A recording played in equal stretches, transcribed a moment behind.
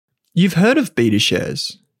You've heard of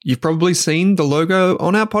BetaShares. You've probably seen the logo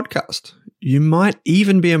on our podcast. You might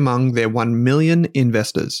even be among their 1 million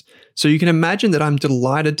investors. So you can imagine that I'm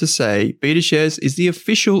delighted to say BetaShares is the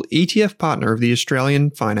official ETF partner of the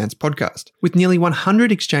Australian Finance Podcast. With nearly 100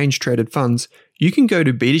 exchange-traded funds, you can go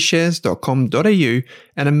to betashares.com.au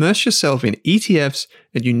and immerse yourself in ETFs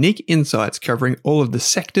and unique insights covering all of the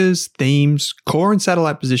sectors, themes, core and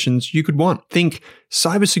satellite positions you could want. Think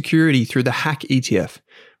cybersecurity through the Hack ETF,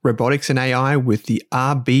 robotics and AI with the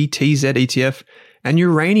RBTZ ETF, and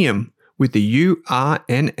uranium with the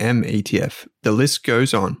URNM ETF. The list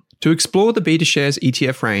goes on. To explore the BetaShares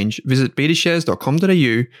ETF range, visit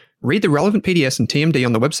betashares.com.au, read the relevant PDS and TMD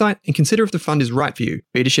on the website, and consider if the fund is right for you.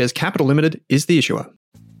 BetaShares Capital Limited is the issuer.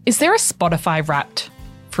 Is there a Spotify Wrapped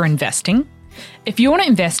for investing? If you want to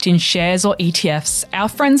invest in shares or ETFs, our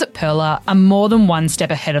friends at Pearler are more than one step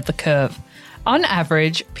ahead of the curve. On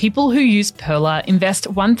average, people who use Pearler invest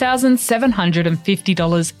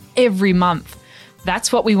 $1,750 every month.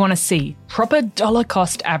 That's what we want to see, proper dollar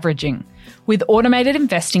cost averaging. With automated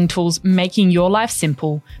investing tools making your life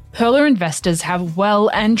simple, Pearler investors have well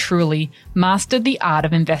and truly mastered the art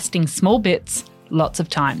of investing small bits lots of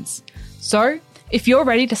times. So, if you're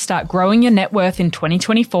ready to start growing your net worth in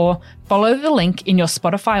 2024, follow the link in your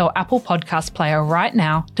Spotify or Apple podcast player right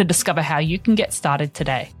now to discover how you can get started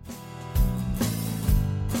today.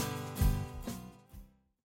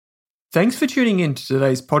 Thanks for tuning in to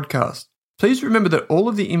today's podcast. Please remember that all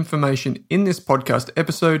of the information in this podcast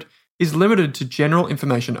episode is limited to general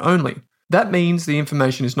information only. That means the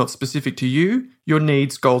information is not specific to you, your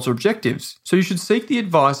needs, goals, or objectives, so you should seek the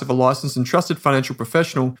advice of a licensed and trusted financial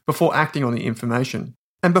professional before acting on the information.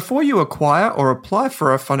 And before you acquire or apply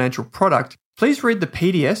for a financial product, please read the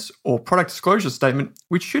PDS or product disclosure statement,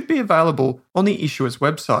 which should be available on the issuer's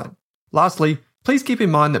website. Lastly, please keep in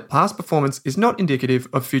mind that past performance is not indicative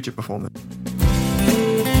of future performance.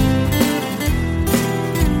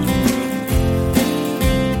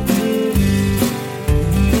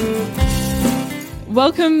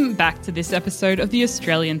 Welcome back to this episode of the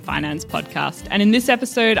Australian Finance Podcast. And in this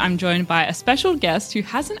episode, I'm joined by a special guest who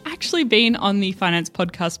hasn't actually been on the Finance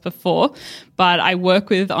Podcast before, but I work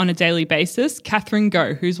with on a daily basis, Catherine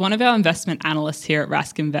Goh, who's one of our investment analysts here at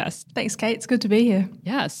Rask Invest. Thanks, Kate. It's good to be here.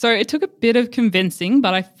 Yeah, so it took a bit of convincing,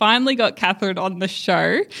 but I finally got Catherine on the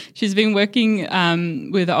show. She's been working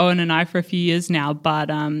with Owen and I for a few years now, but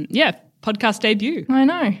podcast debut. I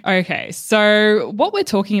know. Okay, so what we're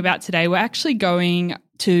talking about today, we're actually going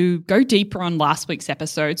to go deeper on last week's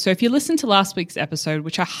episode. So if you listen to last week's episode,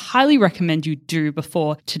 which I highly recommend you do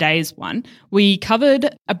before today's one, we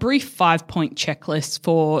covered a brief 5-point checklist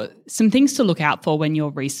for some things to look out for when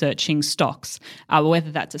you're researching stocks,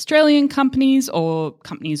 whether that's Australian companies or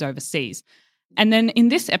companies overseas. And then in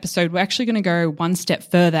this episode, we're actually going to go one step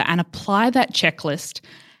further and apply that checklist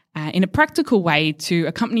in a practical way to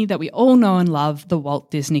a company that we all know and love, the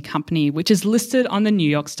Walt Disney Company, which is listed on the New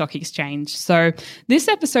York Stock Exchange. So this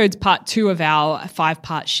episode's part 2 of our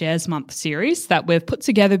 5-part Shares Month series that we've put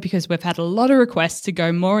together because we've had a lot of requests to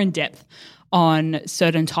go more in depth on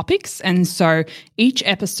certain topics. And so each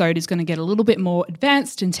episode is going to get a little bit more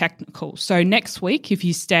advanced and technical. So next week, if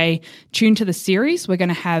you stay tuned to the series, we're going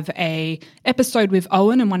to have a episode with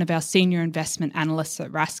Owen and one of our senior investment analysts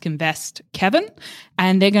at Rask Invest, Kevin,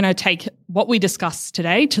 and they're going to take what we discussed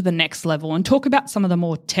today to the next level and talk about some of the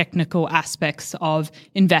more technical aspects of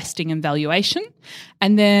investing and valuation.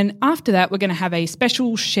 And then after that, we're going to have a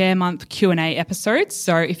special Share Month Q&A episode.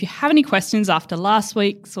 So if you have any questions after last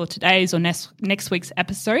week's or today's or next week's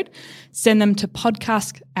episode, send them to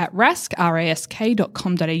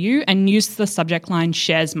podcast@rask.com.au and use the subject line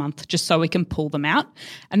Shares Month just so we can pull them out.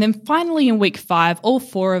 And then finally in week 5, all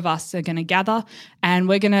 4 of us are going to gather and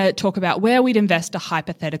we're going to talk about where we'd invest a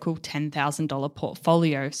hypothetical $10,000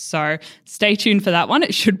 portfolio. So stay tuned for that one.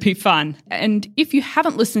 It should be fun. And if you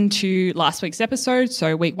haven't listened to last week's episode,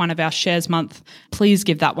 so week 1 of our Shares Month, please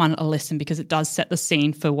give that one a listen because it does set the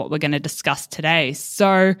scene for what we're going to discuss today.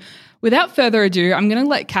 So without further ado, I'm going to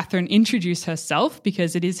let Catherine introduce herself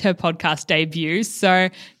because it is her podcast debut. So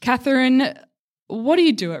Catherine, what do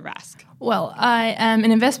you do at Rask? Well, I am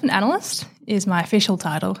an investment analyst is my official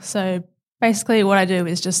title. So basically what I do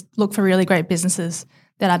is just look for really great businesses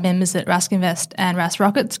that our members at Rask Invest and Rask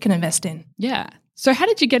Rockets can invest in. Yeah. So how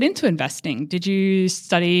did you get into investing? Did you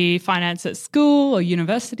study finance at school or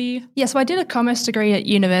university? Yeah, so I did a commerce degree at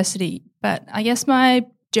university, but I guess my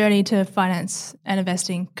journey to finance and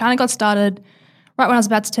investing kind of got started right when I was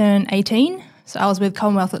about to turn 18. So I was with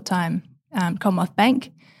Commonwealth at the time, Commonwealth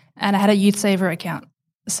Bank, and I had a Youth Saver account.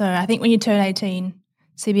 So I think when you turn 18,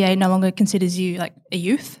 CBA no longer considers you like a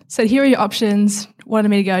youth. So here are your options. Wanted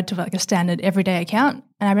me to go to like a standard everyday account.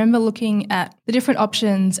 And I remember looking at the different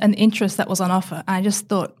options and the interest that was on offer. And I just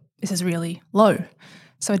thought, this is really low.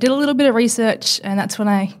 So I did a little bit of research, and that's when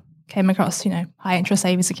I came across, high interest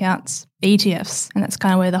savings accounts, ETFs, and that's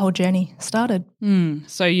kind of where the whole journey started.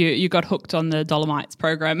 So you got hooked on the Dolomites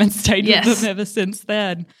program and stayed with them ever since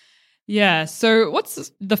then. Yeah. So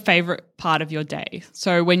what's the favorite part of your day?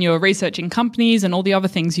 So when you're researching companies and all the other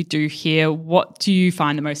things you do here, what do you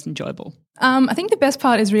find the most enjoyable? I think the best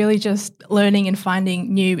part is really just learning and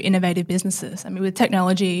finding new innovative businesses. I mean, with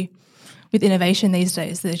technology, with innovation these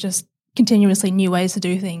days, there's just continuously new ways to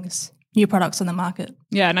do things, new products on the market.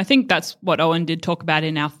 Yeah, and I think that's what Owen did talk about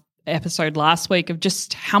in our episode last week, of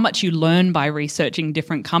just how much you learn by researching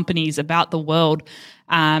different companies about the world.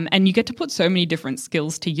 And you get to put so many different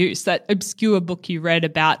skills to use. That obscure book you read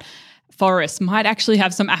about forests might actually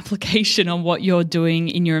have some application on what you're doing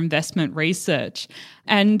in your investment research.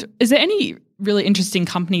 And is there any really interesting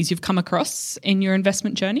companies you've come across in your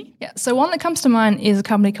investment journey? Yeah, so one that comes to mind is a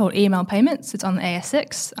company called EML Payments. It's on the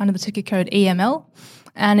ASX under the ticker code EML.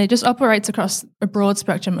 And it just operates across a broad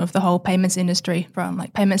spectrum of the whole payments industry, from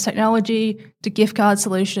like payments technology to gift card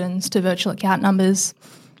solutions to virtual account numbers.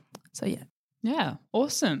 So yeah. Yeah,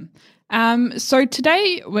 awesome. So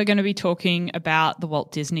today we're going to be talking about the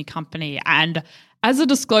Walt Disney Company. And as a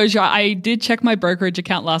disclosure, I did check my brokerage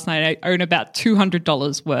account last night. I own about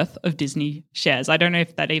 $200 worth of Disney shares. I don't know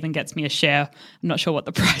if that even gets me a share. I'm not sure what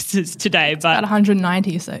the price is today. It's about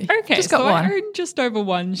 190, so okay, just got one. I own just over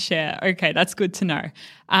one share. Okay, that's good to know.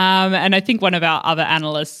 And I think one of our other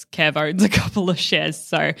analysts, Kev, owns a couple of shares.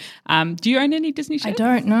 So do you own any Disney shares? I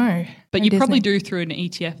don't know. But you probably do through an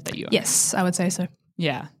ETF that you own. Yes, I would say so.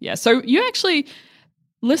 Yeah. So you actually,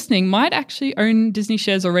 listening, might actually own Disney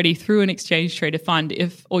shares already through an exchange traded fund,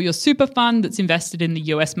 or your super fund that's invested in the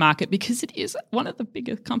US market, because it is one of the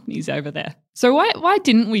bigger companies over there. So why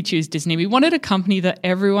didn't we choose Disney? We wanted a company that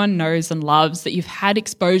everyone knows and loves, that you've had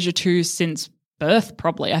exposure to since birth,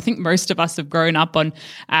 probably. I think most of us have grown up on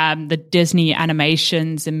the Disney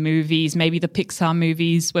animations and movies, maybe the Pixar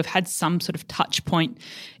movies. We've had some sort of touch point.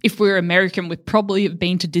 If we're American, we've probably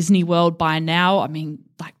been to Disney World by now. I mean,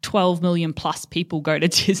 like 12 million plus people go to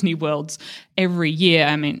Disney Worlds every year.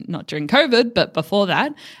 I mean, not during COVID, but before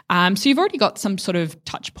that. So you've already got some sort of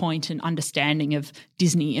touch point and understanding of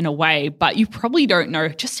Disney in a way, but you probably don't know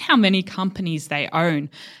just how many companies they own.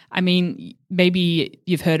 I mean, maybe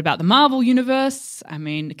you've heard about the Marvel Universe. I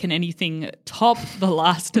mean, can anything top the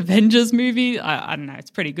last Avengers movie? I don't know.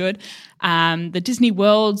 It's pretty good. The Disney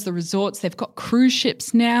Worlds, the resorts, they've got cruise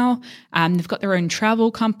ships now. They've got their own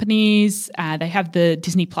travel companies. They have the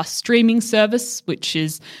Disney Plus streaming service, which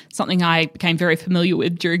is something I became very familiar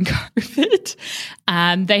with during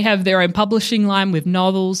COVID. They have their own publishing line with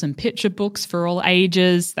novels and picture books for all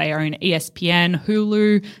ages. They own ESPN,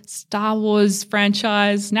 Hulu, Star Wars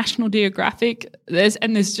franchise, National Geographic. There's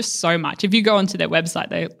just so much. If you go onto their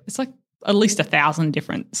website, it's like at least 1,000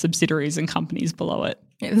 different subsidiaries and companies below it.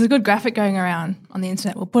 Yeah, there's a good graphic going around on the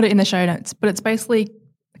internet. We'll put it in the show notes, but it's basically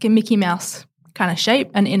like a Mickey Mouse kind of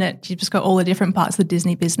shape, and in it you've just got all the different parts of the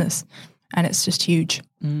Disney business, and it's just huge.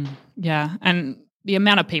 Yeah, and the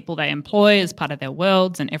amount of people they employ as part of their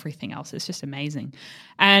worlds and everything else is just amazing.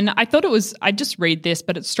 And I thought I just read this,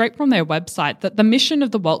 but it's straight from their website, that the mission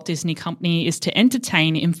of the Walt Disney Company is to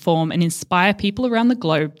entertain, inform, and inspire people around the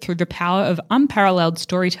globe through the power of unparalleled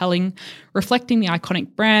storytelling, reflecting the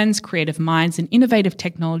iconic brands, creative minds, and innovative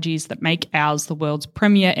technologies that make ours the world's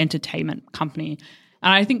premier entertainment company.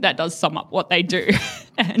 And I think that does sum up what they do.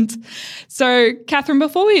 And so, Catherine,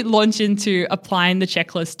 before we launch into applying the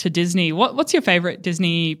checklist to Disney, what's your favorite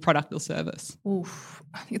Disney product or service? Oof,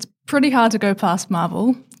 I think it's pretty hard to go past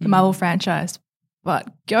Marvel, the Marvel franchise.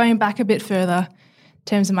 But going back a bit further, in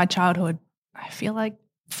terms of my childhood, I feel like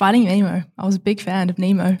Finding Nemo. I was a big fan of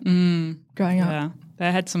Nemo growing up. Yeah.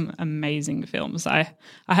 They had some amazing films. I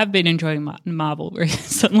have been enjoying Marvel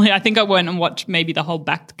recently. I think I went and watched maybe the whole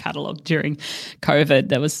back catalogue during COVID.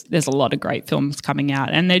 There's a lot of great films coming out,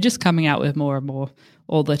 and they're just coming out with more and more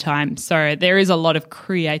all the time. So there is a lot of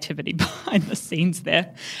creativity behind the scenes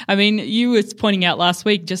there. I mean, you were pointing out last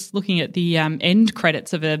week, just looking at the end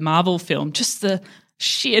credits of a Marvel film, just the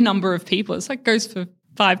sheer number of people. It's like goes for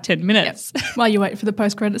 5-10 minutes. Yep. While you wait for the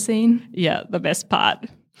post-credit scene. Yeah, the best part.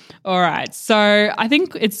 All right, so I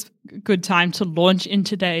think it's a good time to launch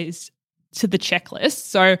into to the checklist.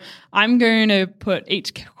 So I'm going to put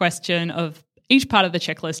each question of each part of the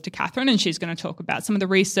checklist to Catherine, and she's going to talk about some of the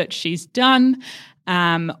research she's done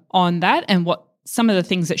on that and what some of the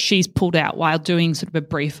things that she's pulled out while doing sort of a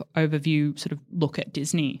brief overview sort of look at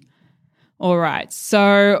Disney. All right.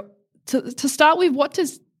 So to start with, what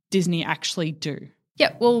does Disney actually do?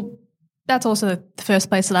 Yeah, well, that's also the first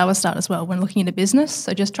place that I would start as well when looking into business.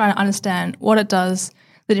 So just trying to understand what it does,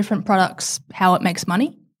 the different products, how it makes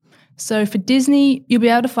money. So for Disney, you'll be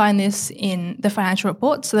able to find this in the financial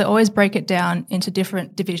reports. So they always break it down into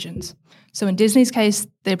different divisions. So in Disney's case,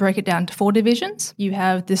 they break it down to 4 divisions. You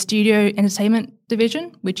have the studio entertainment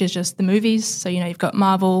division, which is just the movies. So, you've got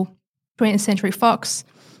Marvel, 20th Century Fox,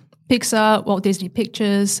 Pixar, Walt Disney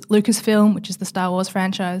Pictures, Lucasfilm, which is the Star Wars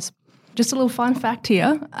franchise. Just a little fun fact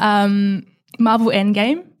here. Marvel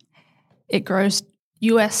Endgame, it grossed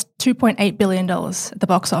US $2.8 billion at the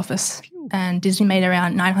box office. And Disney made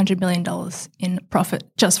around $900 million in profit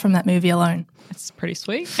just from that movie alone. That's pretty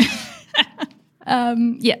sweet.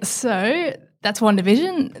 So that's one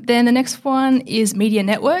division. Then the next one is media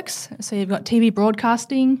networks. So you've got TV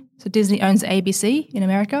broadcasting. So Disney owns ABC in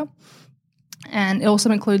America. And it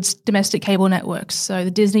also includes domestic cable networks. So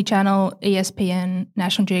the Disney Channel, ESPN,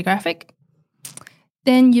 National Geographic.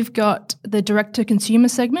 Then you've got the direct-to-consumer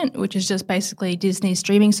segment, which is just basically Disney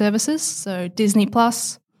streaming services. So Disney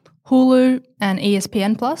Plus, Hulu, and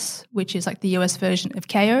ESPN Plus, which is like the US version of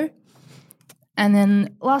KO. And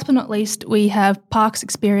then last but not least, we have parks,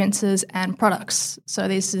 experiences, and products. So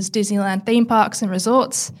this is Disneyland theme parks and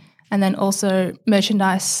resorts, and then also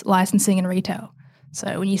merchandise, licensing, and retail.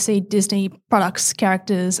 So when you see Disney products,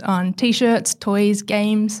 characters on T-shirts, toys,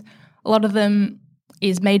 games, a lot of them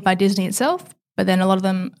is made by Disney itself, but then a lot of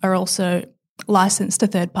them are also licensed to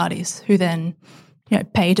third parties who then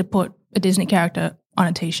pay to put a Disney character on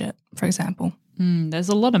a T-shirt, for example. There's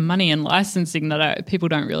a lot of money in licensing that people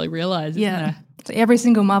don't really realise, isn't there? So every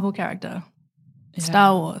single Marvel character,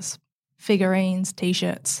 Star Wars, figurines,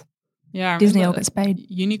 T-shirts. Yeah, Disney all gets paid.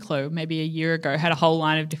 Uniqlo, maybe a year ago, had a whole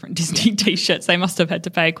line of different Disney T-shirts. They must have had to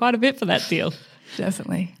pay quite a bit for that deal.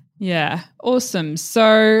 Definitely. Yeah, awesome.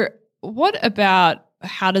 So what about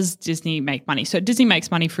how does Disney make money? So Disney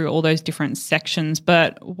makes money through all those different sections,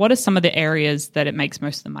 but what are some of the areas that it makes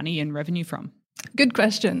most of the money and revenue from? Good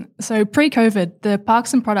question. So pre-COVID, the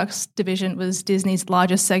Parks and Products division was Disney's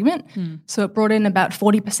largest segment. So it brought in about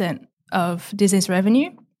 40% of Disney's revenue.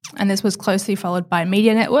 And this was closely followed by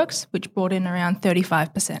media networks, which brought in around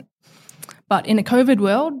 35%. But in a COVID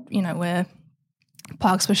world, where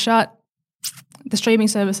parks were shut, the streaming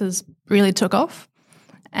services really took off.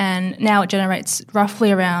 And now it generates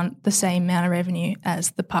roughly around the same amount of revenue as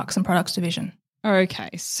the Parks and Products division. Okay,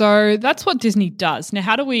 so that's what Disney does. Now,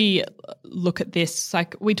 how do we look at this?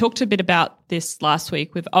 Like, we talked a bit about this last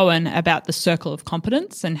week with Owen about the circle of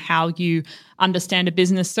competence and how you understand a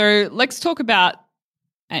business. So let's talk about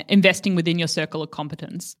investing within your circle of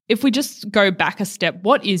competence. If we just go back a step,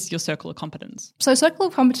 what is your circle of competence? So circle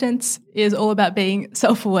of competence is all about being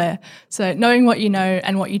self-aware. So knowing what you know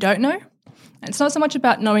and what you don't know. And it's not so much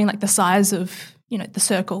about knowing like the size of, the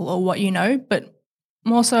circle or what you know, but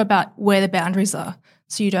more so about where the boundaries are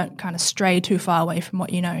so you don't kind of stray too far away from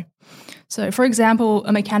what you know. So for example,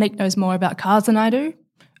 a mechanic knows more about cars than I do.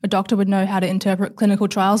 A doctor would know how to interpret clinical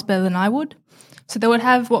trials better than I would. So they would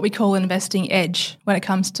have what we call an investing edge when it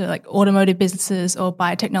comes to like automotive businesses or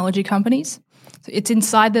biotechnology companies. So it's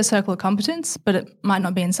inside their circle of competence, but it might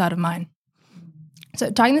not be inside of mine. So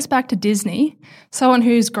tying this back to Disney, someone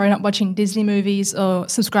who's grown up watching Disney movies or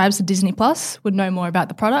subscribes to Disney Plus would know more about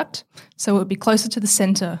the product. So it would be closer to the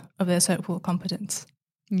center of their circle of competence.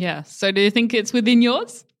 Yeah. So do you think it's within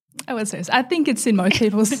yours? I would say so. I think it's in most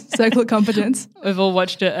people's circle of competence. We've all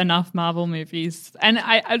watched enough Marvel movies. And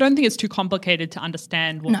I don't think it's too complicated to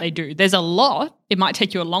understand what they do. There's a lot. It might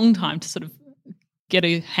take you a long time to sort of get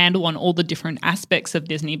a handle on all the different aspects of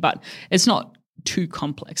Disney, but it's not too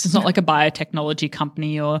complex. It's not like a biotechnology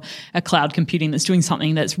company or a cloud computing that's doing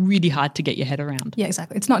something that's really hard to get your head around. Yeah,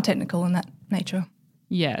 exactly. It's not technical in that nature.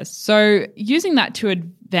 Yeah. So using that to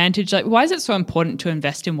advantage, like why is it so important to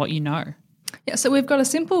invest in what you know? Yeah, so we've got a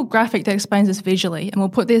simple graphic that explains this visually, and we'll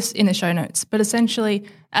put this in the show notes. But essentially,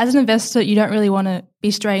 as an investor, you don't really want to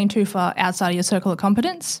be straying too far outside of your circle of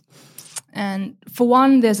competence. And for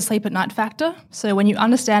one, there's a sleep at night factor. So when you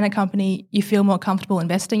understand a company, you feel more comfortable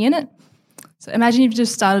investing in it. So imagine you've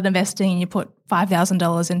just started investing and you put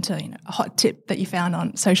 $5,000 into a hot tip that you found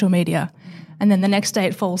on social media, and then the next day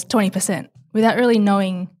it falls 20%. Without really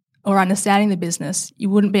knowing or understanding the business, you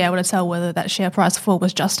wouldn't be able to tell whether that share price fall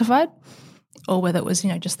was justified or whether it was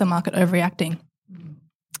just the market overreacting.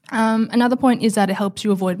 Another point is that it helps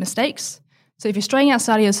you avoid mistakes. So if you're straying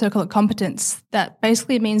outside of your circle of competence, that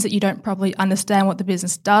basically means that you don't properly understand what the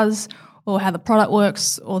business does or how the product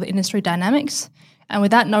works or the industry dynamics. And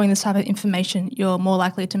without knowing this type of information, you're more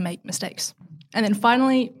likely to make mistakes. And then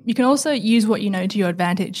finally, you can also use what you know to your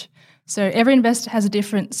advantage. So every investor has a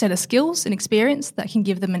different set of skills and experience that can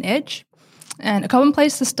give them an edge. And a common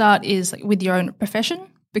place to start is with your own profession,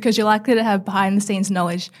 because you're likely to have behind-the-scenes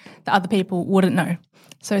knowledge that other people wouldn't know.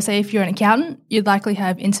 So say if you're an accountant, you'd likely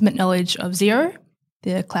have intimate knowledge of Xero,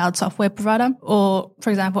 the cloud software provider. Or, for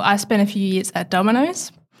example, I spent a few years at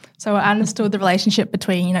Domino's. So I understood the relationship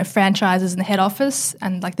between, franchises and the head office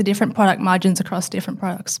and the different product margins across different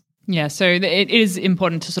products. Yeah, so it is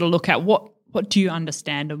important to sort of look at what do you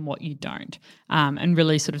understand and what you don't, and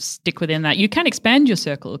really sort of stick within that. You can expand your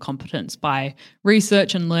circle of competence by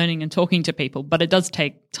research and learning and talking to people, but it does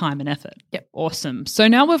take time and effort. Yep. Awesome. So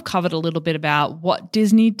now we've covered a little bit about what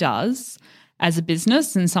Disney does as a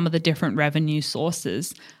business and some of the different revenue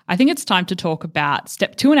sources. I think it's time to talk about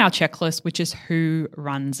step 2 in our checklist, which is who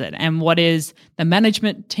runs it and what is the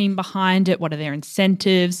management team behind it, what are their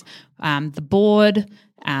incentives, the board,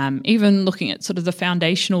 even looking at sort of the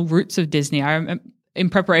foundational roots of Disney. In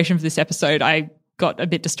preparation for this episode, I got a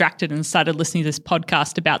bit distracted and started listening to this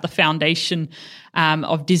podcast about the foundation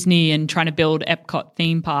of Disney and trying to build Epcot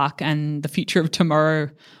theme park and the future of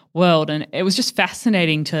tomorrow world. And it was just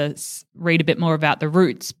fascinating to read a bit more about the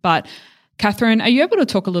roots. But Catherine, are you able to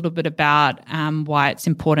talk a little bit about why it's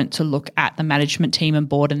important to look at the management team and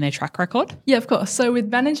board and their track record? Yeah, of course. So with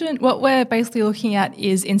management, what we're basically looking at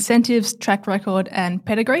is incentives, track record, and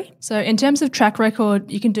pedigree. So in terms of track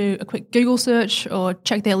record, you can do a quick Google search or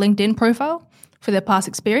check their LinkedIn profile for their past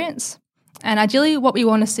experience. And ideally, what we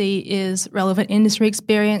want to see is relevant industry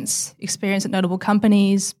experience at notable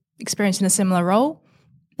companies, experience in a similar role,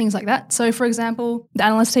 things like that. So, for example, the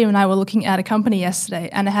analyst team and I were looking at a company yesterday,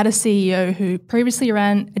 and it had a CEO who previously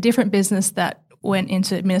ran a different business that went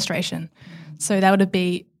into administration. So that would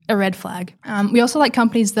be a red flag. We also like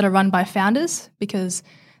companies that are run by founders, because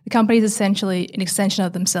the company is essentially an extension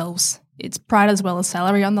of themselves. It's pride as well as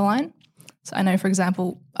salary on the line. So I know, for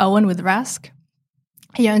example, Owen with Rask,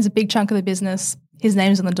 he owns a big chunk of the business. His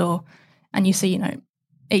name's on the door, and you see,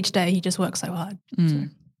 each day he just works so hard. So.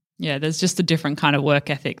 Yeah, there's just a different kind of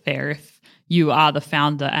work ethic there if you are the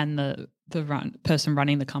founder and the person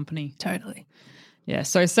running the company. Totally. Yeah,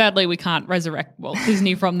 so sadly we can't resurrect Walt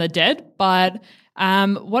Disney from the dead, but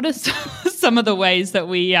what are some of the ways that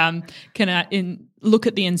we can look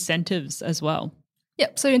at the incentives as well?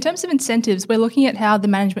 Yep. So in terms of incentives, we're looking at how the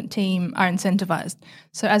management team are incentivized.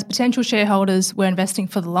 So as potential shareholders, we're investing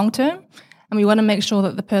for the long term, and we want to make sure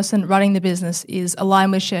that the person running the business is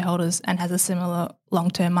aligned with shareholders and has a similar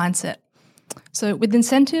long-term mindset. So with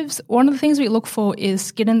incentives, one of the things we look for is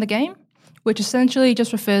skin in the game, which essentially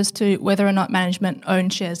just refers to whether or not management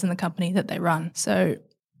owns shares in the company that they run. So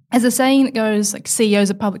as a saying that goes, CEOs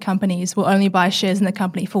of public companies will only buy shares in the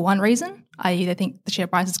company for one reason, i.e. they think the share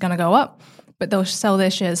price is going to go up, but they'll sell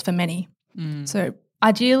their shares for many. So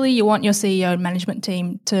ideally, you want your CEO and management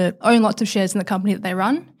team to own lots of shares in the company that they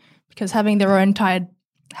run, because having their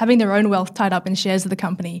own wealth tied up in shares of the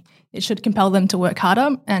company, it should compel them to work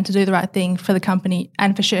harder and to do the right thing for the company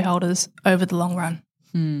and for shareholders over the long run.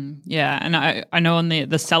 Yeah, and I know on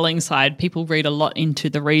the selling side, people read a lot into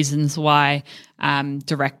the reasons why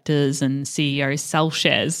directors and CEOs sell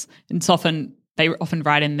shares. And they often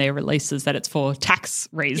write in their releases that it's for tax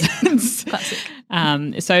reasons. Classic.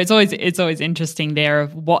 So it's always interesting there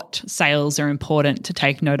of what sales are important to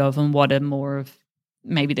take note of and what are more of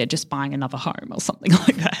maybe they're just buying another home or something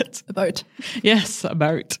like that. A boat. Yes, a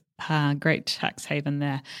boat. Great tax haven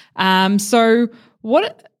there. So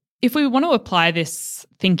what if we want to apply this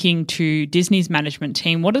thinking to Disney's management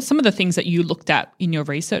team, what are some of the things that you looked at in your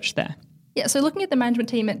research there? Yeah, so looking at the management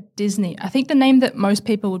team at Disney, I think the name that most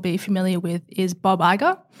people would be familiar with is Bob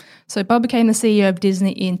Iger. So Bob became the CEO of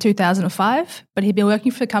Disney in 2005, but he'd been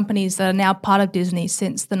working for companies that are now part of Disney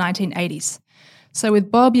since the 1980s. So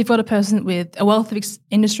with Bob, you've got a person with a wealth of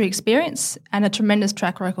industry experience and a tremendous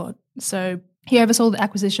track record. So he oversaw the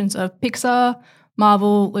acquisitions of Pixar,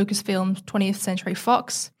 Marvel, Lucasfilm, 20th Century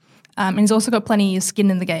Fox, and he's also got plenty of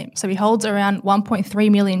skin in the game. So he holds around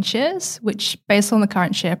 1.3 million shares, which based on the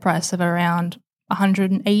current share price of around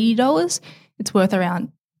 $180, it's worth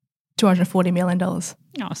around $240 million.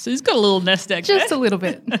 Oh, so he's got a little nest egg Just there. a little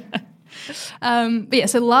bit. But yeah,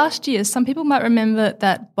 so last year, some people might remember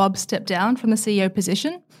that Bob stepped down from the CEO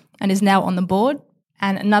position and is now on the board,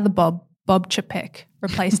 and another Bob Chapek,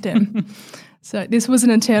 replaced him. So this was an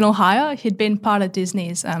internal hire. He'd been part of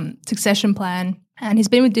Disney's succession plan, and he's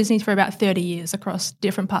been with Disney for about 30 years across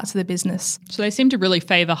different parts of the business. So they seem to really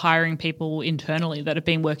favour hiring people internally that have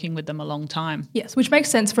been working with them a long time. Yes, which makes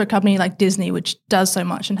sense for a company like Disney, which does so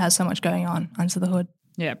much and has so much going on under the hood.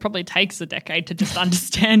 Yeah, it probably takes a decade to just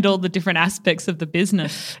understand all the different aspects of the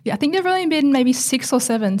business. Yeah, I think there have only been maybe 6 or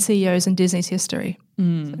 7 CEOs in Disney's history.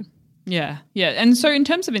 So. Yeah. And so in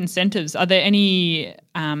terms of incentives, are there any,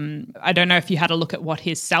 I don't know if you had a look at what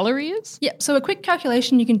his salary is? Yeah, so a quick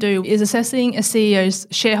calculation you can do is assessing a CEO's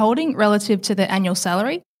shareholding relative to their annual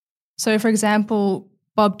salary. So, for example,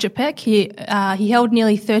 Bob Chapek, he held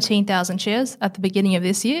nearly 13,000 shares at the beginning of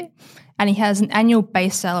this year, and he has an annual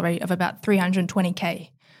base salary of about $320K.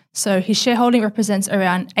 So his shareholding represents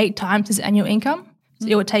around 8 times his annual income. So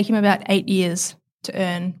it would take him about 8 years to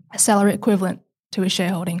earn a salary equivalent to his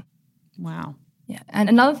shareholding. Wow. Yeah, and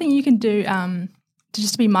another thing you can do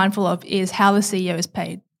to be mindful of is how the CEO is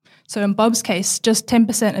paid. So in Bob's case, just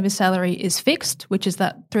 10% of his salary is fixed, which is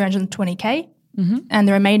that $320K, and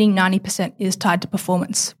the remaining 90% is tied to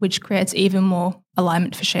performance, which creates even more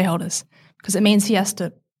alignment for shareholders because it means he has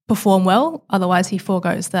to perform well, otherwise he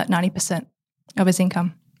forgoes that 90% of his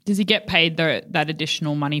income. Does he get paid that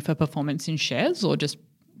additional money for performance in shares or just?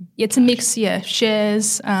 It's a mix,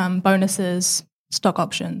 shares, bonuses, stock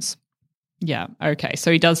options. Yeah, okay.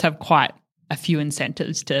 So he does have quite a few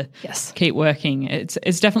incentives to keep working.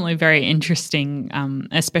 It's definitely very interesting,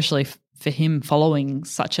 especially for him following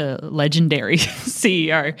such a legendary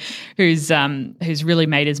CEO who's really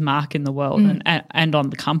made his mark in the world and on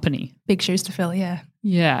the company. Big shoes to fill, yeah.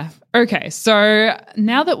 Yeah. Okay. So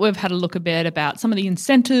now that we've had a look a bit about some of the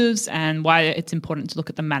incentives and why it's important to look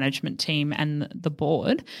at the management team and the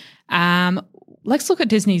board, let's look at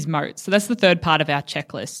Disney's moat. So that's the third part of our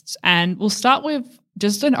checklist. And we'll start with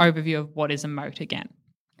just an overview of what is a moat again.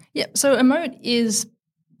 Yeah. So a moat is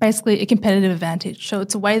basically a competitive advantage. So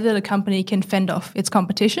it's a way that a company can fend off its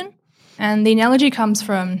competition. And the analogy comes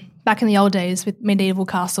from back in the old days with medieval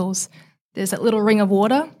castles. There's that little ring of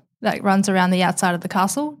water that runs around the outside of the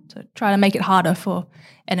castle to try to make it harder for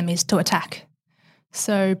enemies to attack.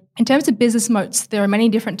 So in terms of business moats, there are many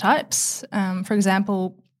different types. For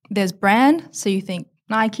example, there's brand. So you think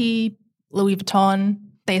Nike, Louis Vuitton,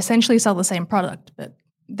 they essentially sell the same product, but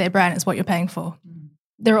their brand is what you're paying for.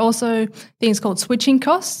 There are also things called switching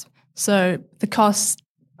costs. So the cost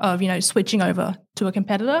of, switching over to a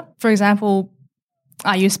competitor. For example,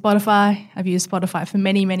 I use Spotify. I've used Spotify for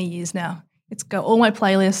many, many years now. It's got all my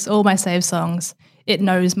playlists, all my saved songs. It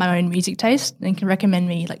knows my own music taste and can recommend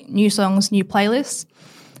me like new songs, new playlists.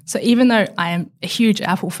 So even though I am a huge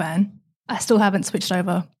Apple fan, I still haven't switched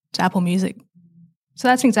over to Apple Music. So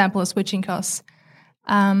that's an example of switching costs.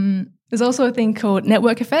 There's also a thing called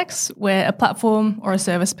network effects where a platform or a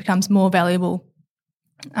service becomes more valuable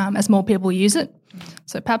as more people use it.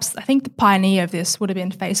 So perhaps I think the pioneer of this would have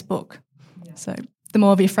been Facebook. Yeah. So the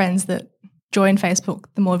more of your friends that join Facebook,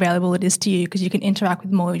 the more valuable it is to you because you can interact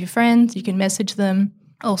with more of your friends, you can message them,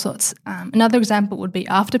 all sorts. Another example would be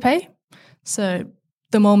Afterpay. So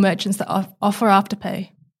the more merchants that offer Afterpay,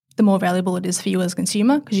 the more valuable it is for you as a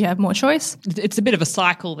consumer because you have more choice. It's a bit of a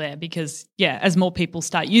cycle there because, as more people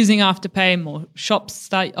start using Afterpay, more shops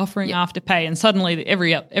start offering Afterpay, and suddenly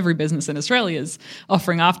every business in Australia is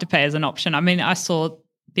offering Afterpay as an option. I mean, I saw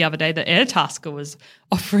the other day that Airtasker was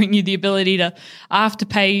offering you the ability to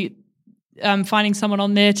Afterpay, finding someone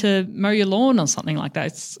on there to mow your lawn or something like that.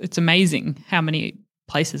 It's amazing how many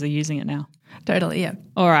places are using it now. Totally, yeah.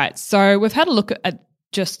 All right, so we've had a look at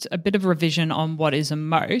just a bit of revision on what is a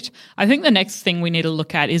moat. I think the next thing we need to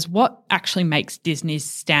look at is what actually makes Disney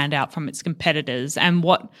stand out from its competitors and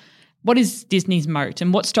what is Disney's moat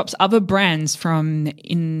and what stops other brands from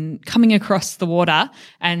coming across the water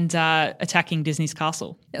and attacking Disney's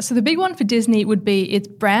castle. Yeah, so the big one for Disney would be its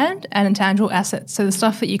brand and intangible assets, so the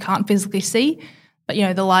stuff that you can't physically see, but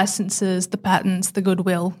the licenses, the patents, the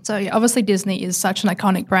goodwill. So obviously Disney is such an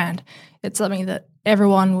iconic brand. It's something that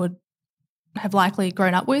everyone would have likely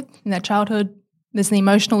grown up with in their childhood. There's an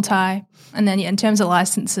emotional tie. And then in terms of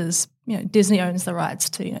licenses, Disney owns the rights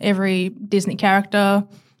to every Disney character,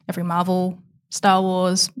 every Marvel, Star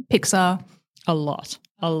Wars, Pixar. A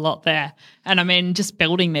lot there. And I mean, just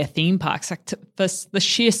building their theme parks, like the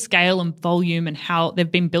sheer scale and volume and how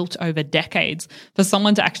they've been built over decades, for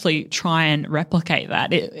someone to actually try and replicate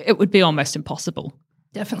that, it would be almost impossible.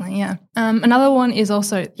 Definitely, yeah. Another one is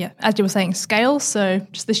also, as you were saying, scale. So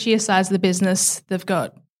just the sheer size of the business. They've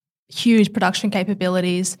got huge production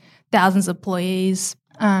capabilities, thousands of employees,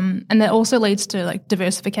 and that also leads to like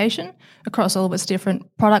diversification across all of its different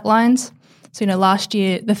product lines. So, last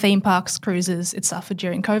year, the theme parks, cruises, it suffered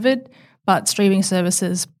during COVID, but streaming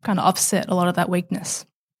services kind of offset a lot of that weakness.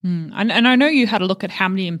 And I know you had a look at how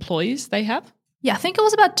many employees they have. Yeah, I think it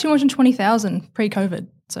was about 220,000 pre-COVID,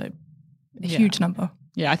 so a huge number.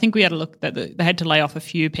 Yeah, I think we had a look that they had to lay off a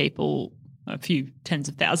few tens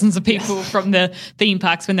of thousands of people from the theme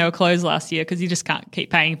parks when they were closed last year because you just can't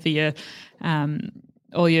keep paying for your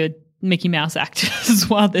all your Mickey Mouse actors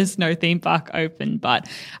while there's no theme park open. But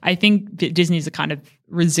I think Disney's a kind of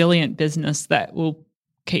resilient business that will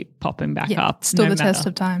keep popping back up. Still no the test matter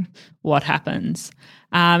of time. what happens.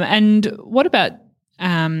 And what about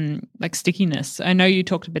like stickiness? I know you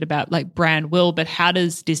talked a bit about like brand will, but how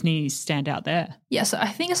does Disney stand out there? Yeah, so I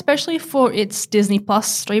think especially for its Disney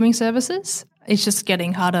Plus streaming services, it's just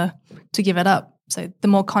getting harder to give it up. So the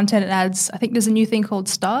more content it adds, I think there's a new thing called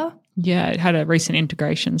Star. Yeah, it had a recent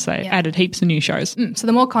integration, so it added heaps of new shows. So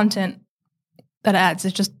the more content that it adds,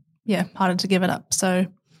 it's just, harder to give it up. So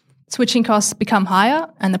switching costs become higher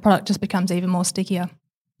and the product just becomes even more stickier.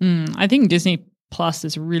 I think Disney Plus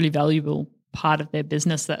is a really valuable part of their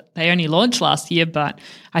business that they only launched last year, but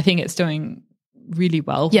I think it's doing really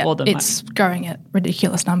well for them. It's growing at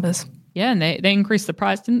ridiculous numbers. Yeah, and they increased the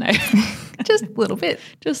price, didn't they? Just a little bit.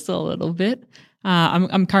 Just a little bit.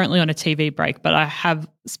 I'm currently on a TV break, but I have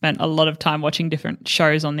spent a lot of time watching different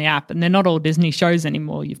shows on the app, and they're not all Disney shows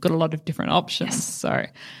anymore. You've got a lot of different options. Yes. So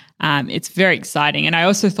it's very exciting. And I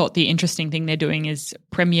also thought the interesting thing they're doing is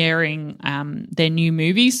premiering their new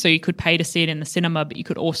movies. So you could pay to see it in the cinema, but you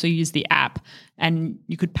could also use the app and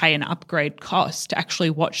you could pay an upgrade cost to actually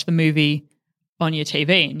watch the movie on your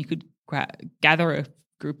TV, and you could gather a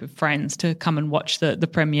group of friends to come and watch the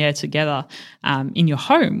premiere together in your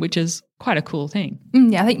home, which is quite a cool thing.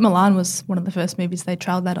 I think Milan was one of the first movies they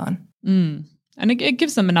trialled that on. And it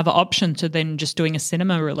gives them another option to then just doing a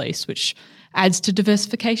cinema release, which adds to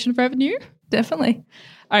diversification of revenue. Definitely.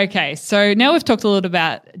 Okay, so now we've talked a little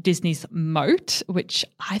about Disney's moat, which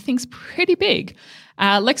I think is pretty big.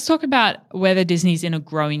 Let's talk about whether Disney's in a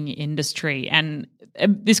growing industry. And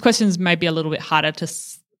this question is maybe a little bit harder to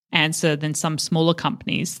answer than some smaller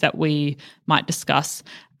companies that we might discuss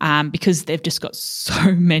because they've just got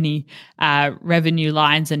so many revenue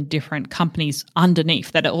lines and different companies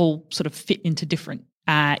underneath that all sort of fit into different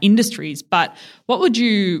industries. But what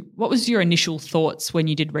was your initial thoughts when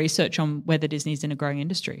you did research on whether Disney's in a growing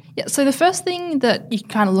industry? Yeah, so the first thing that you can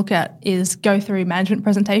kind of look at is go through management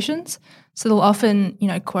presentations. So they'll often,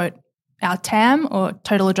 quote our TAM or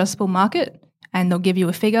total addressable market, and they'll give you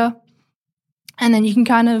a figure. And then you can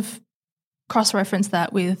kind of cross-reference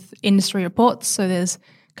that with industry reports. So there's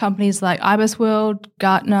companies like IBISWorld,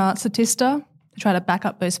 Gartner, Statista to try to back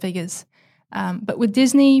up those figures. But with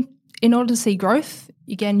Disney, in order to see growth,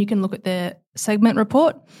 again, you can look at their segment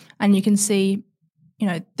report and you can see,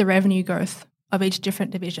 the revenue growth of each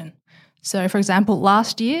different division. So, for example,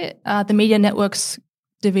 last year, the Media Networks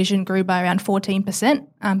division grew by around 14%,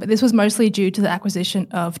 but this was mostly due to the acquisition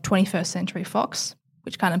of 21st Century Fox,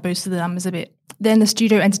 which kind of boosted the numbers a bit. Then the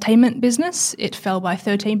studio entertainment business, it fell by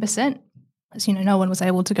 13%. As no one was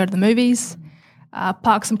able to go to the movies.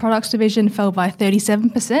 Parks and Products division fell by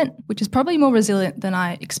 37%, which is probably more resilient than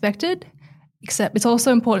I expected, except it's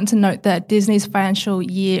also important to note that Disney's financial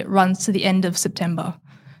year runs to the end of September.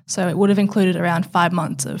 So it would have included around 5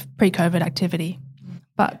 months of pre-COVID activity.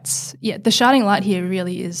 But the shining light here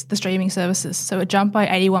really is the streaming services. So it jumped by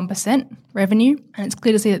 81% revenue, and it's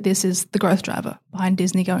clear to see that this is the growth driver behind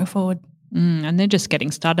Disney going forward. And they're just getting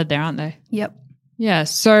started there, aren't they? Yep. Yeah.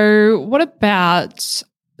 So what about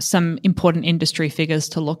some important industry figures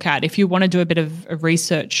to look at? If you want to do a bit of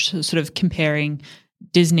research sort of comparing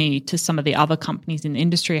Disney to some of the other companies in the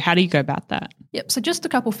industry, how do you go about that? Yep. So just a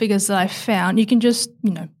couple figures that I found. You can just,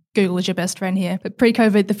 Google is your best friend here. But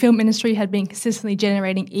pre-COVID, the film industry had been consistently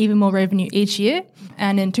generating even more revenue each year.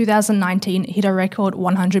 And in 2019, it hit a record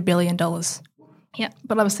 $100 billion. Yeah.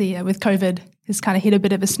 But obviously, with COVID, it's kind of hit a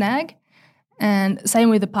bit of a snag. And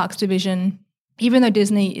same with the parks division. Even though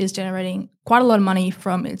Disney is generating quite a lot of money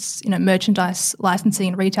from its merchandise licensing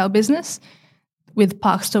and retail business, with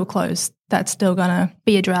parks still closed, that's still going to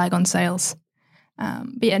be a drag on sales.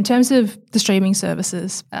 In terms of the streaming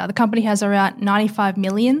services, the company has around 95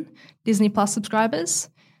 million Disney Plus subscribers,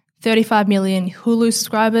 35 million Hulu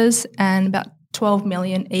subscribers, and about 12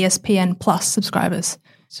 million ESPN Plus subscribers.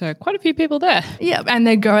 So quite a few people there. Yeah, and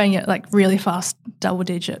they're growing at really fast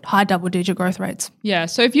high double-digit growth rates. Yeah,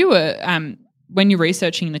 so if you were, when you're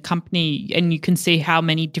researching the company and you can see how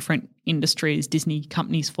many different industries Disney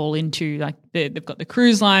companies fall into, like they've got the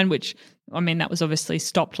cruise line, which, that was obviously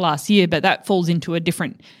stopped last year, but that falls into a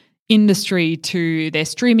different industry to their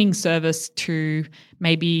streaming service to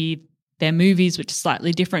maybe their movies, which is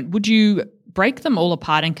slightly different. Would you break them all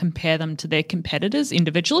apart and compare them to their competitors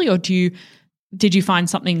individually, or did you find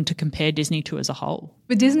something to compare Disney to as a whole?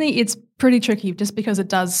 With Disney, it's pretty tricky just because it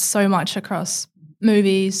does so much across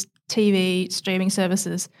movies, TV, streaming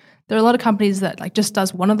services. There are a lot of companies that just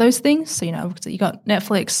does one of those things. So, you got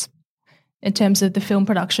Netflix in terms of the film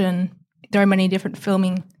production. There are many different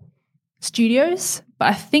filming studios, but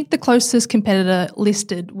I think the closest competitor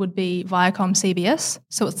listed would be Viacom CBS.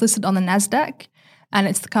 So it's listed on the NASDAQ, and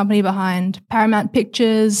it's the company behind Paramount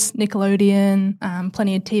Pictures, Nickelodeon,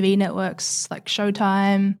 plenty of TV networks like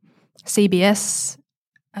Showtime, CBS,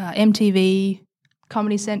 MTV,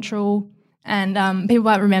 Comedy Central. And people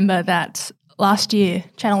might remember that last year,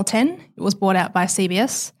 Channel 10, it was bought out by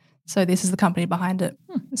CBS. So this is the company behind it.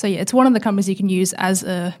 So yeah, it's one of the companies you can use as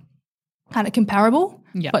a kind of comparable,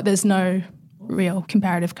 but there's no real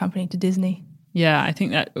comparative company to Disney. Yeah, I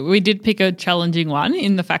think that we did pick a challenging one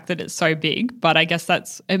in the fact that it's so big, but I guess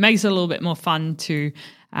it makes it a little bit more fun to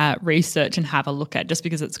research and have a look at, just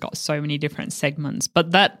because it's got so many different segments.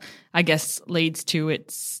 But that, I guess, leads to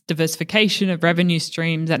its diversification of revenue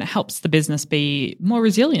streams, and it helps the business be more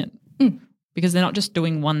resilient because they're not just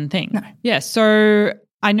doing one thing. No. Yeah, so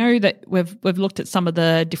I know that we've looked at some of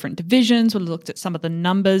the different divisions, we've looked at some of the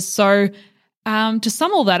numbers. So to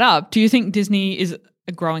sum all that up, do you think Disney is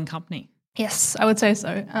a growing company? Yes, I would say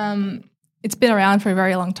so. It's been around for a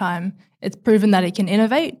very long time. It's proven that it can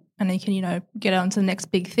innovate and it can, get on to the next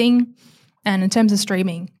big thing. And in terms of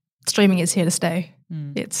streaming is here to stay.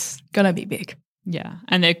 It's going to be big. Yeah,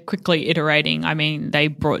 and they're quickly iterating. I mean, they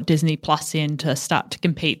brought Disney Plus in to start to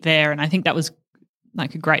compete there, and I think that was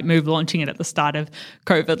like a great move, launching it at the start of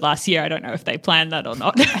COVID last year. I don't know if they planned that or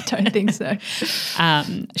not. I don't think so.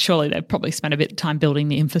 Surely they probably spent a bit of time building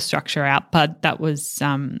the infrastructure out, but that was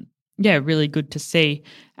really good to see.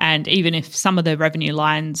 And even if some of the revenue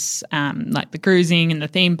lines, like the cruising and the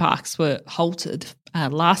theme parks, were halted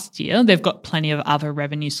last year, they've got plenty of other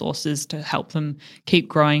revenue sources to help them keep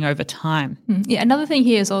growing over time. Yeah, another thing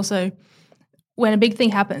here is also when a big thing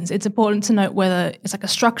happens, it's important to note whether it's like a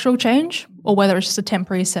structural change or whether it's just a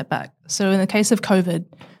temporary setback. So in the case of COVID,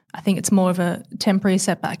 I think it's more of a temporary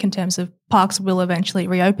setback in terms of parks will eventually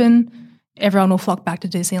reopen. Everyone will flock back to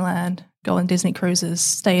Disneyland, go on Disney cruises,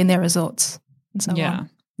 stay in their resorts, and so on.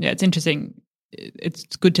 Yeah, it's interesting.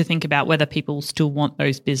 It's good to think about whether people still want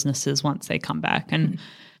those businesses once they come back. And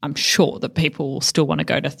I'm sure that people will still want to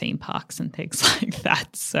go to theme parks and things like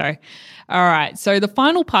that. So, all right. So the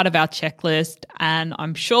final part of our checklist, and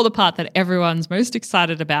I'm sure the part that everyone's most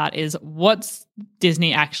excited about, is what's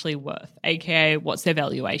Disney actually worth, aka what's their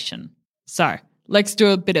valuation. So let's do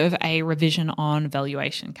a bit of a revision on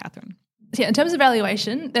valuation, Catherine. Yeah, in terms of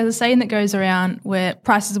valuation, there's a saying that goes around where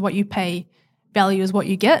price is what you pay, value is what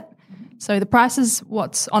you get. So the price is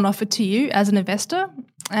what's on offer to you as an investor.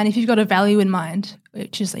 And if you've got a value in mind,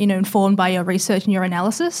 which is informed by your research and your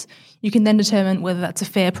analysis, you can then determine whether that's a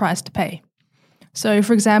fair price to pay. So,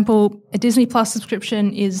 for example, a Disney Plus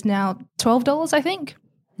subscription is now $12, I think.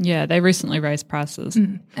 Yeah, they recently raised prices.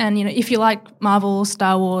 And, if you like Marvel,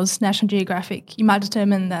 Star Wars, National Geographic, you might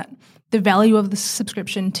determine that the value of the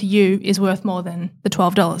subscription to you is worth more than the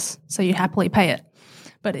 $12. So you happily pay it.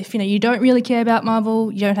 But if, you don't really care about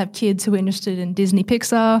Marvel, you don't have kids who are interested in Disney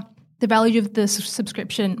Pixar, the value of the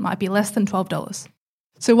subscription might be less than $12.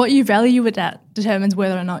 So what you value it at determines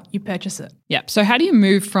whether or not you purchase it. Yeah. So how do you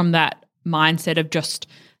move from that mindset of just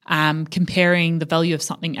comparing the value of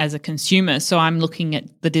something as a consumer? So I'm looking at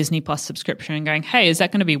the Disney Plus subscription and going, hey, is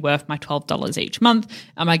that going to be worth my $12 each month?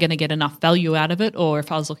 Am I going to get enough value out of it? Or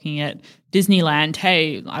if I was looking at Disneyland,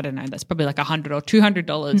 hey, I don't know, that's probably like $100 or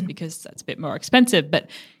 $200 because that's a bit more expensive. But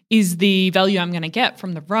is the value I'm going to get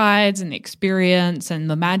from the rides and the experience and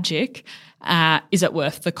the magic, is it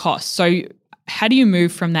worth the cost? So how do you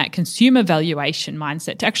move from that consumer valuation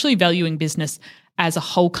mindset to actually valuing business as a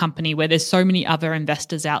whole company where there's so many other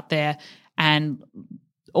investors out there and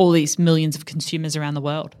all these millions of consumers around the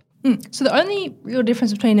world? So the only real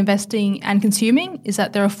difference between investing and consuming is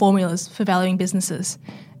that there are formulas for valuing businesses,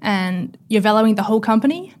 and you're valuing the whole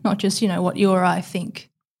company, not just, what you or I think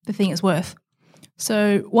the thing is worth.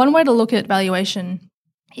 So one way to look at valuation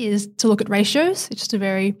is to look at ratios. It's just a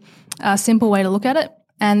very simple way to look at it.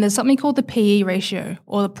 And there's something called the PE ratio,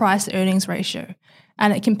 or the price earnings ratio.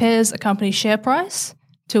 And it compares a company's share price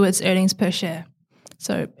to its earnings per share.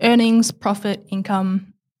 So earnings, profit,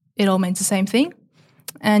 income, it all means the same thing.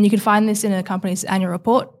 And you can find this in a company's annual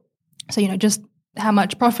report. So, just how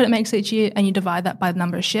much profit it makes each year, and you divide that by the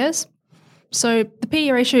number of shares. So the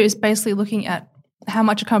PE ratio is basically looking at how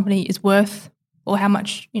much a company is worth, or how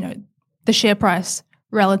much, the share price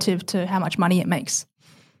relative to how much money it makes.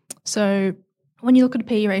 So when you look at a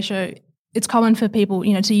PE ratio, it's common for people,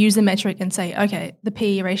 to use the metric and say, okay, the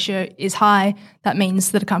PE ratio is high. That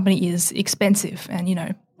means that a company is expensive.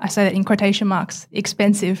 And, I say that in quotation marks,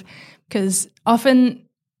 expensive, because often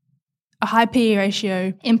a high PE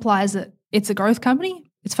ratio implies that it's a growth company.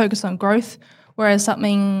 It's focused on growth, whereas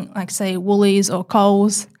something like, say, Woolies or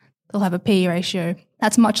Coles, they'll have a PE ratio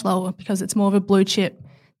That's much lower because it's more of a blue chip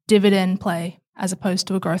dividend play as opposed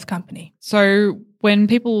to a growth company. So when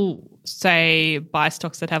people say buy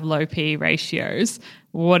stocks that have low PE ratios,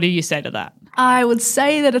 what do you say to that? I would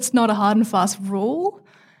say that it's not a hard and fast rule,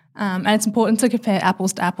 and it's important to compare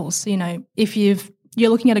apples to apples. You know, if you're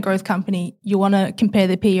looking at a growth company, you want to compare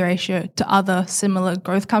the PE ratio to other similar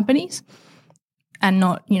growth companies and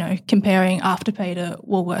not, you know, comparing Afterpay to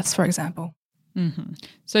Woolworths, for example. Mm-hmm.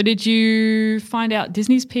 So did you find out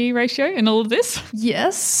Disney's PE ratio in all of this?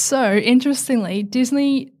 Yes. So interestingly,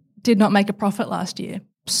 Disney did not make a profit last year.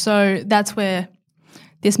 So that's where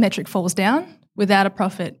this metric falls down. Without a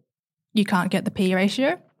profit, you can't get the PE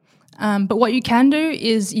ratio. But what you can do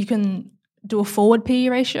is you can do a forward PE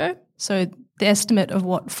ratio. So the estimate of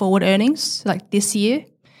what forward earnings, like this year,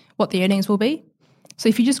 what the earnings will be. So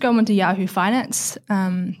if you just go into Yahoo Finance,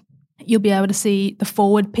 you'll be able to see the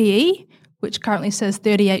forward PE, which currently says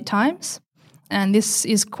 38 times. And this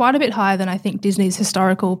is quite a bit higher than I think Disney's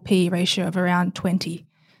historical PE ratio of around 20.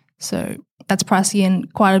 So that's pricing in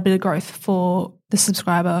quite a bit of growth for the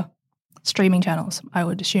subscriber streaming channels, I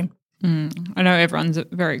would assume. I know everyone's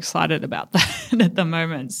very excited about that at the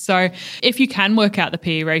moment. So if you can work out the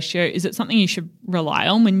PE ratio, is it something you should rely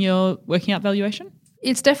on when you're working out valuation?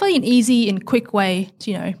 It's definitely an easy and quick way to,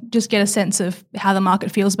 you know, just get a sense of how the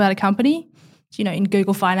market feels about a company. You know, in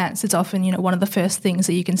Google Finance, it's often, you know, one of the first things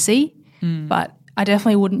that you can see, but I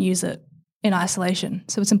definitely wouldn't use it in isolation.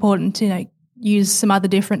 So it's important to, you know, use some other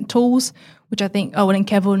different tools, which I think Owen and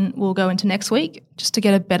Kevin will go into next week, just to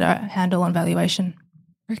get a better handle on valuation.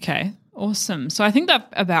 Okay, awesome. So I think that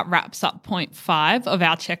about wraps up point 5 of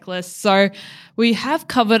our checklist. So we have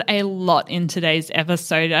covered a lot in today's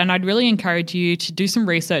episode, and I'd really encourage you to do some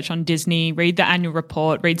research on Disney, read the annual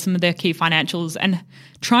report, read some of their key financials, and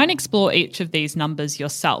try and explore each of these numbers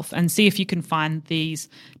yourself and see if you can find these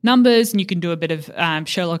numbers, and you can do a bit of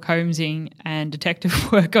Sherlock Holmesing and detective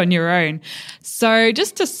work on your own. So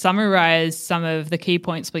just to summarize some of the key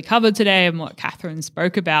points we covered today and what Catherine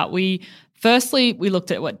spoke about, Firstly, we looked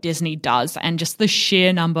at what Disney does and just the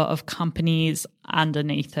sheer number of companies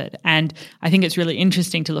underneath it. And I think it's really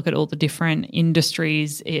interesting to look at all the different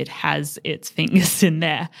industries it has its fingers in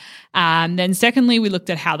there. Then secondly, we looked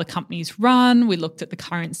at how the companies run. We looked at the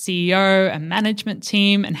current CEO and management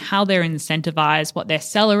team and how they're incentivized, what their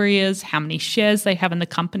salary is, how many shares they have in the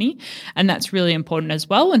company. And that's really important as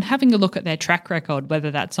well. And having a look at their track record,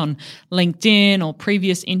 whether that's on LinkedIn or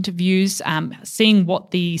previous interviews, seeing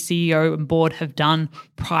what the CEO and board have done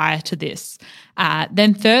prior to this.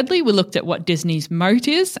 Then thirdly, we looked at what Disney's moat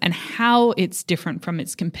is and how it's different from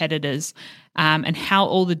its competitors, and how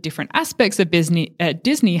all the different aspects of Disney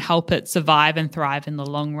help it survive and thrive in the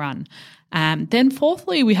long run. Then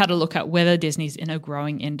fourthly, we had a look at whether Disney's in a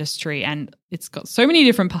growing industry, and it's got so many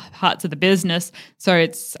different parts of the business, so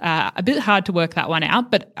it's a bit hard to work that one out,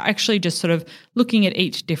 but actually just sort of looking at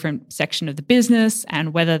each different section of the business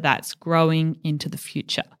and whether that's growing into the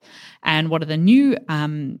future and what are the new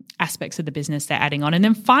aspects of the business they're adding on. And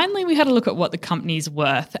then finally, we had a look at what the company's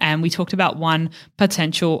worth, and we talked about one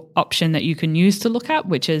potential option that you can use to look at,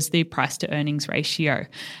 which is the price to earnings ratio.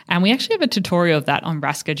 And we actually have a tutorial of that on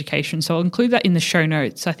Rask Education, so I'll include that in the show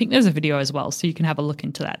notes. So I think there's a video as well, so you can have a look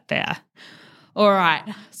into that there. All right.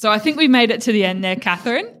 So I think we made it to the end there,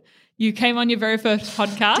 Catherine. You came on your very first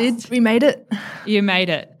podcast. We made it. You made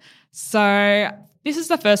it. So this is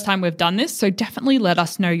the first time we've done this, so definitely let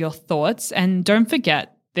us know your thoughts. And don't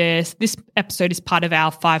forget, this episode is part of our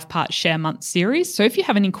 5-part Share Month series. So if you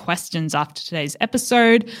have any questions after today's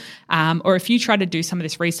episode, or if you try to do some of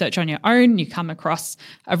this research on your own, you come across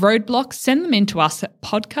a roadblock, send them in to us at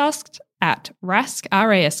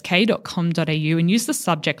podcast@rask.com.au and use the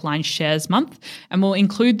subject line Shares Month, and we'll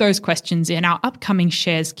include those questions in our upcoming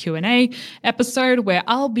Shares Q&A episode, where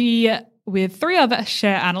I'll be with 3 other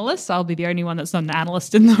share analysts. I'll be the only one that's not an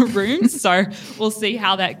analyst in the room, so we'll see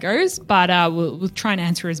how that goes, but we'll try and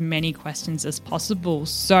answer as many questions as possible.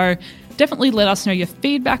 So definitely let us know your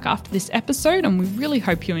feedback after this episode, and we really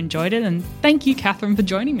hope you enjoyed it. And thank you, Catherine, for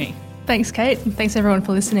joining me. Thanks, Kate. And thanks, everyone,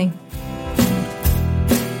 for listening.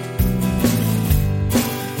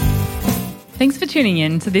 Thanks for tuning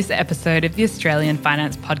in to this episode of the Australian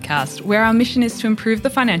Finance Podcast, where our mission is to improve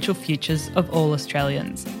the financial futures of all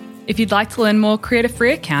Australians. If you'd like to learn more, create a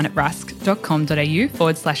free account at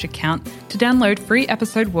rask.com.au/account to download free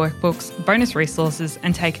episode workbooks, bonus resources,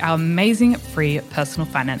 and take our amazing free personal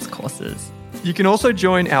finance courses. You can also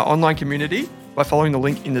join our online community by following the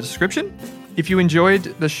link in the description. If you enjoyed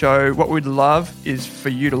the show, what we'd love is for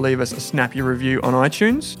you to leave us a snappy review on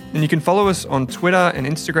iTunes. And you can follow us on Twitter and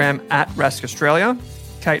Instagram at Rask Australia.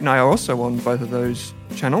 Kate and I are also on both of those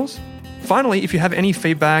channels. Finally, if you have any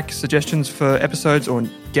feedback, suggestions for episodes or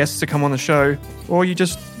guests to come on the show, or you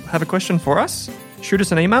just have a question for us, shoot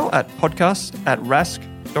us an email at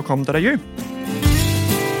podcast@rask.com.au.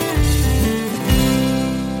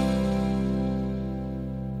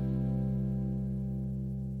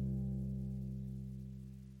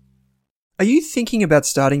 Are you thinking about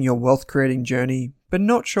starting your wealth creating journey, but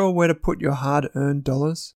not sure where to put your hard-earned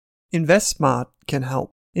dollars? InvestSmart can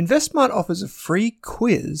help. InvestSmart offers a free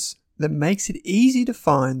quiz that makes it easy to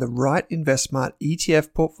find the right InvestSmart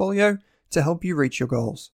ETF portfolio to help you reach your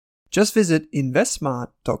goals. Just visit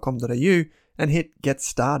investsmart.com.au and hit Get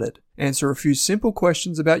Started. Answer a few simple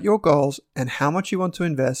questions about your goals and how much you want to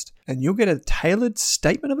invest, and you'll get a tailored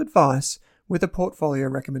statement of advice with a portfolio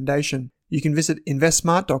recommendation. You can visit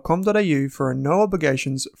investsmart.com.au for a no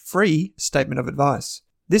obligations free statement of advice.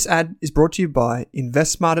 This ad is brought to you by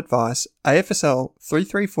InvestSmart Advice, AFSL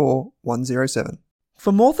 334107.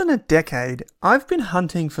 For more than a decade, I've been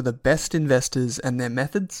hunting for the best investors and their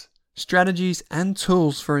methods, strategies, and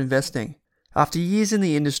tools for investing. After years in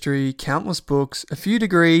the industry, countless books, a few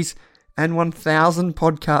degrees, and 1,000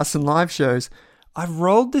 podcasts and live shows, I've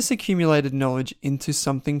rolled this accumulated knowledge into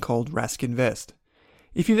something called Rask Invest.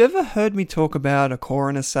 If you've ever heard me talk about a core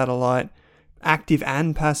and a satellite, active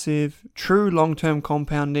and passive, true long-term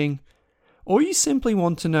compounding, or you simply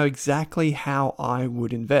want to know exactly how I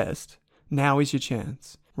would invest, now is your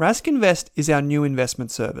chance. Rask Invest is our new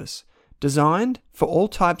investment service, designed for all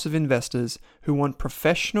types of investors who want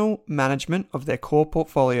professional management of their core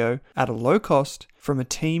portfolio at a low cost from a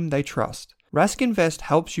team they trust. Rask Invest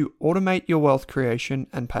helps you automate your wealth creation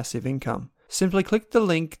and passive income. Simply click the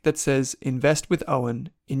link that says Invest with Owen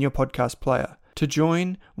in your podcast player to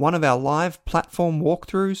join one of our live platform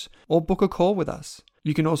walkthroughs or book a call with us.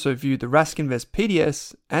 You can also view the Rask Invest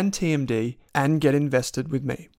PDS and TMD and get invested with me.